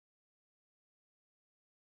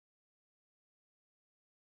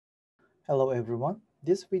Hello everyone,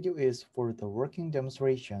 this video is for the working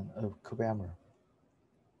demonstration of KubeArmor.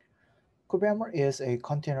 KubeArmor is a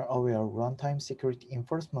container-aware runtime security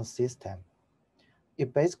enforcement system.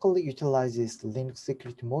 It basically utilizes Linux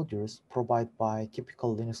security modules provided by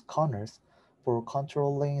typical Linux kernels for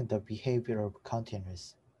controlling the behavior of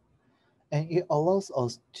containers. And it allows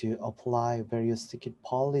us to apply various security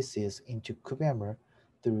policies into KubeArmor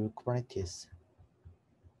through Kubernetes.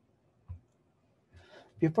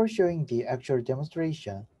 Before showing the actual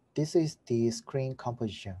demonstration, this is the screen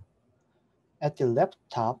composition. At the left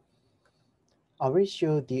top, I will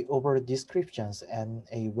show the overall descriptions and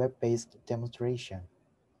a web-based demonstration.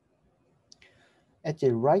 At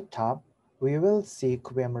the right top, we will see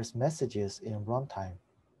KubeArmor's messages in runtime.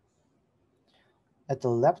 At the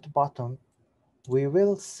left bottom, we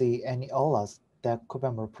will see any alerts that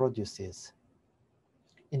KubeArmor produces.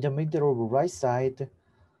 In the middle right side,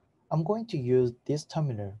 I'm going to use this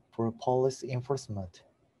terminal for policy enforcement.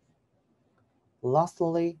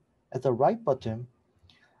 Lastly, at the right bottom,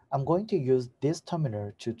 I'm going to use this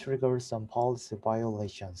terminal to trigger some policy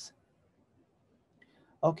violations.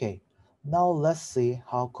 Okay, now let's see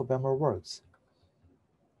how KubeArmor works.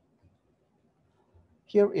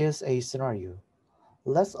 Here is a scenario.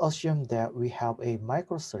 Let's assume that we have a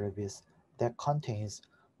microservice that contains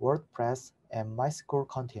WordPress and mysql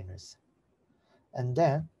containers. And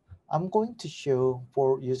then I'm going to show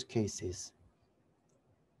 4 use cases.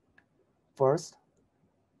 First,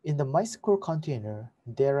 in the mysql container,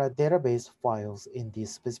 there are database files in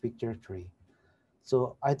this specific directory.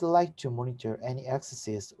 So I'd like to monitor any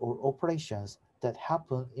accesses or operations that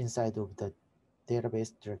happen inside of the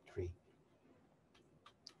database directory.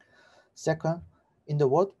 Second, in the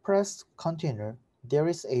WordPress container, there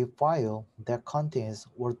is a file that contains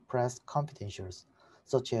WordPress confidentials,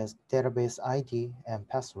 such as database ID and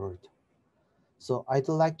password. So I'd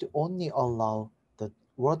like to only allow the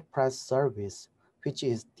WordPress service, which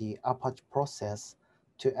is the Apache process,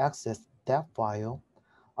 to access that file.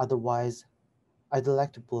 Otherwise, I'd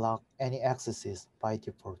like to block any accesses by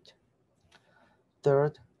default.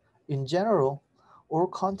 Third, in general, all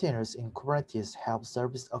containers in Kubernetes have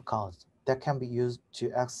service accounts that can be used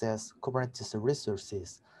to access Kubernetes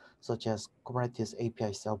resources, such as Kubernetes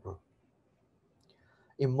API server.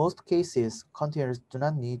 In most cases, containers do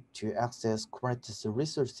not need to access Kubernetes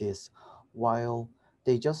resources while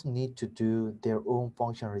they just need to do their own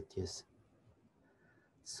functionalities.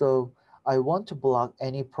 So I want to block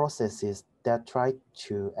any processes that try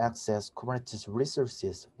to access Kubernetes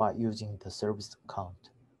resources by using the service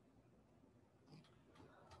account.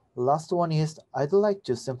 Last one is I'd like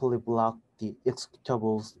to simply block the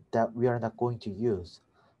executables that we are not going to use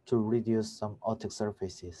to reduce some attack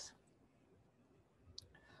surfaces.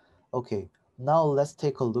 Okay, now let's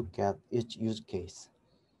take a look at each use case.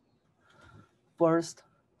 First,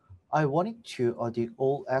 I wanted to audit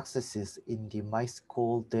all accesses in the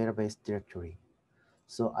mysql database directory.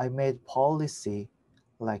 So I made policy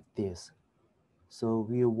like this. So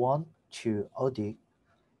we want to audit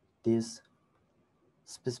this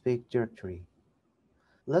specific directory.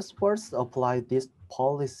 Let's first apply this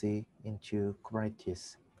policy into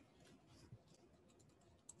Kubernetes.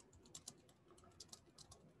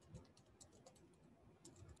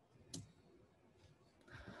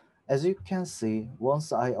 As you can see,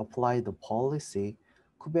 once I applied the policy,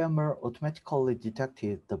 KubeArmor automatically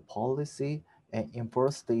detected the policy and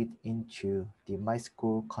enforced it into the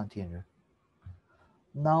mysql container.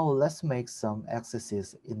 Now let's make some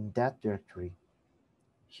accesses in that directory.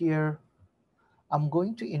 Here, I'm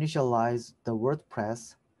going to initialize the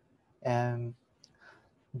WordPress, and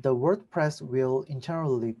the WordPress will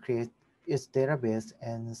internally create its database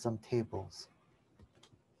and some tables.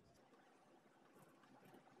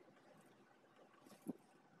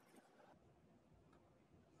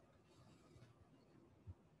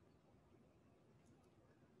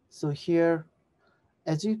 So here,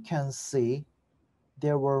 as you can see,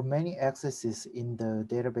 there were many accesses in the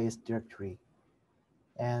database directory,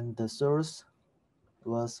 and the source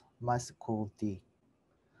was mysqld.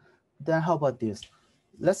 Then how about this?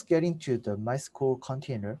 Let's get into the mysql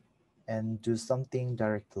container and do something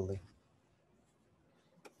directly.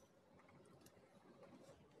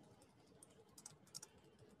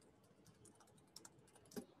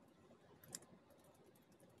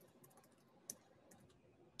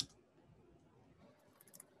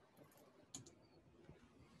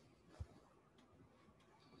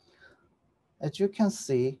 As you can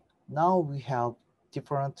see, now we have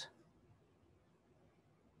different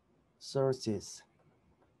sources,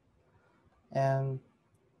 and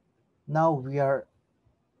now we are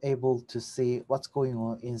able to see what's going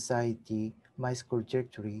on inside the MySQL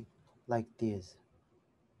directory like this.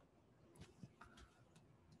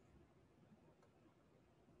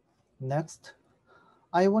 Next,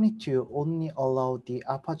 I wanted to only allow the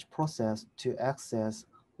Apache process to access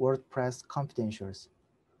WordPress confidentials.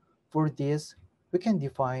 For this, we can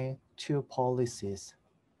define two policies.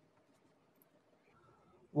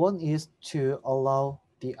 One is to allow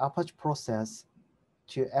the Apache process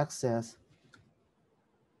to access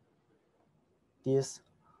this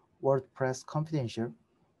WordPress confidential.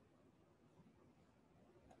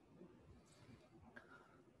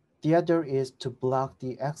 The other is to block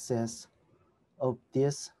the access of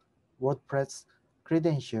this WordPress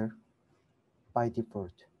credential by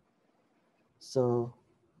default. So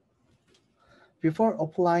before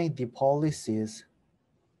applying the policies,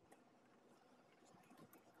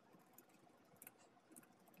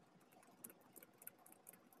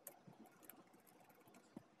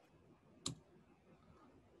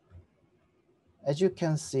 as you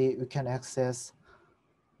can see, we can access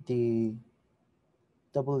the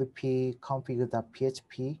wp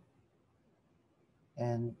config.php,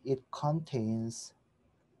 and it contains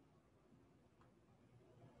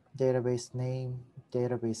database name,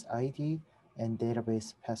 database ID, and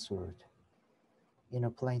database password in a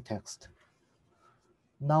plain text.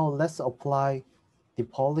 Now let's apply the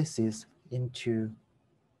policies into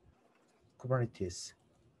Kubernetes.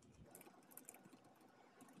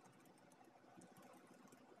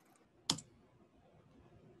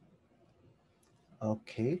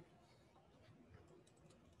 Okay,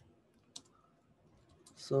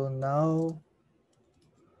 so now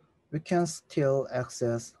we can still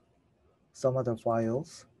access some other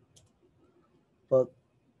files, but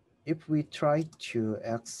if we try to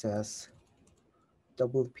access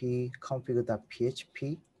wp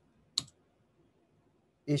config.php,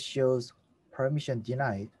 it shows permission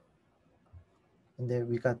denied, and then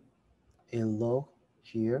we got a log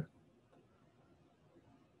here.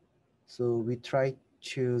 So we try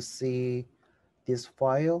to see this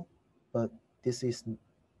file, but this is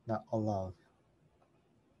not allowed.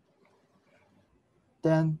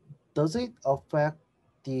 Then does it affect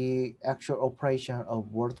the actual operation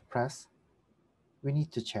of WordPress? We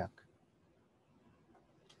need to check.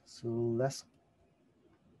 So let's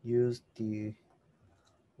use the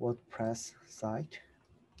WordPress site.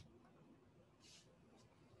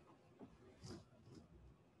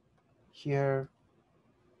 Here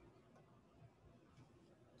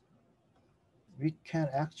we can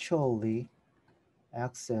actually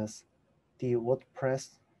access the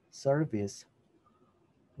WordPress service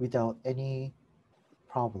without any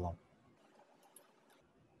problem,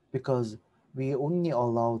 because we only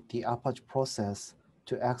allow the Apache process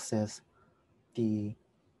to access the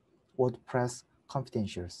WordPress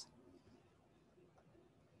confidentials.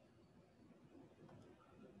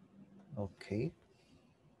 Okay.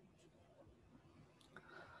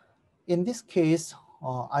 In this case,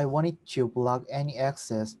 I wanted to block any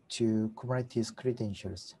access to Kubernetes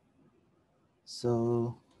credentials.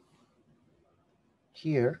 So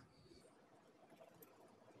here,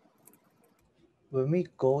 when we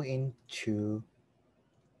go into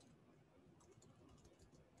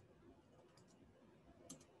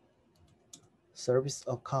service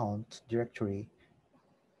account directory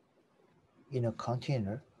in a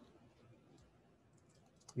container,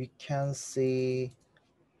 we can see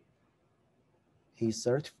a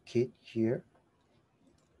certificate here,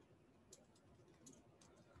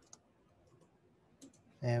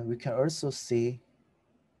 and we can also see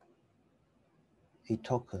a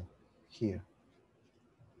token here.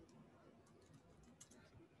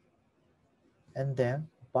 And then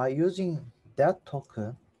by using that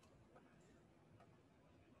token,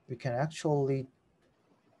 we can actually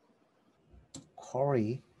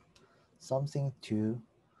query something to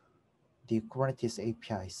the Kubernetes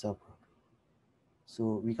API server.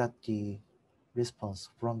 So we got the response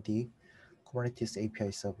from the Kubernetes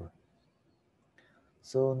API server.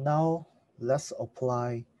 So now let's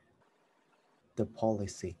apply the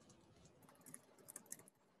policy.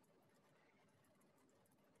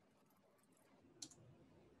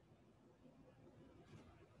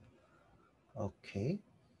 Okay.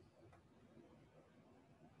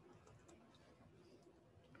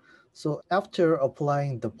 So after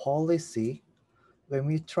applying the policy, when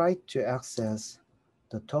we try to access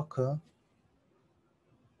the token,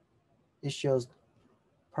 it shows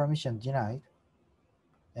permission denied,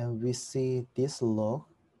 and we see this log.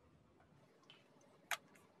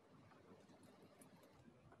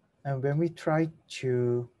 And when we try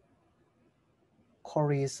to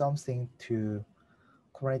query something to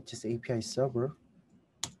Kubernetes API server,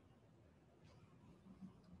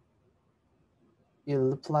 it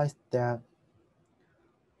replies that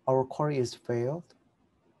our query is failed.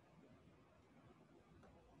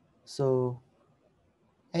 So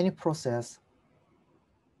any process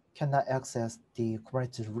cannot access the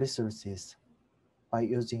Kubernetes resources by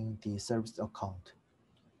using the service account.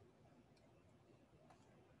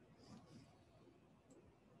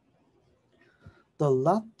 The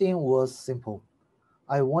last thing was simple.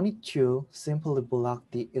 I wanted to simply block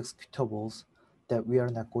the executables that we are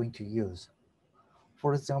not going to use.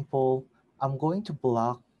 For example, I'm going to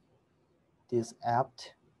block this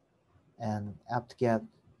apt and apt-get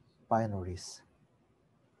binaries.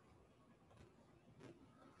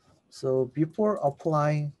 So before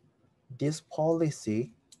applying this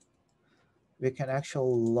policy, we can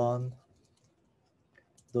actually learn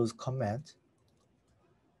those commands.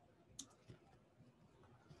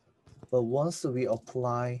 But once we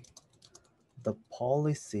apply the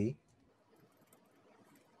policy,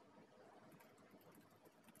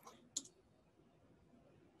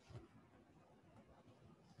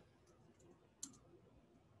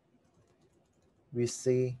 we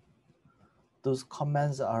see those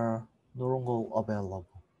commands are no longer available.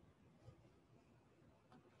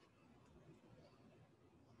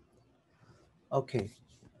 Okay,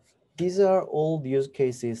 these are all use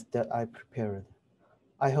cases that I prepared.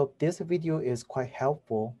 I hope this video is quite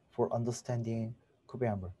helpful for understanding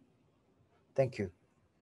KubeArmor. Thank you.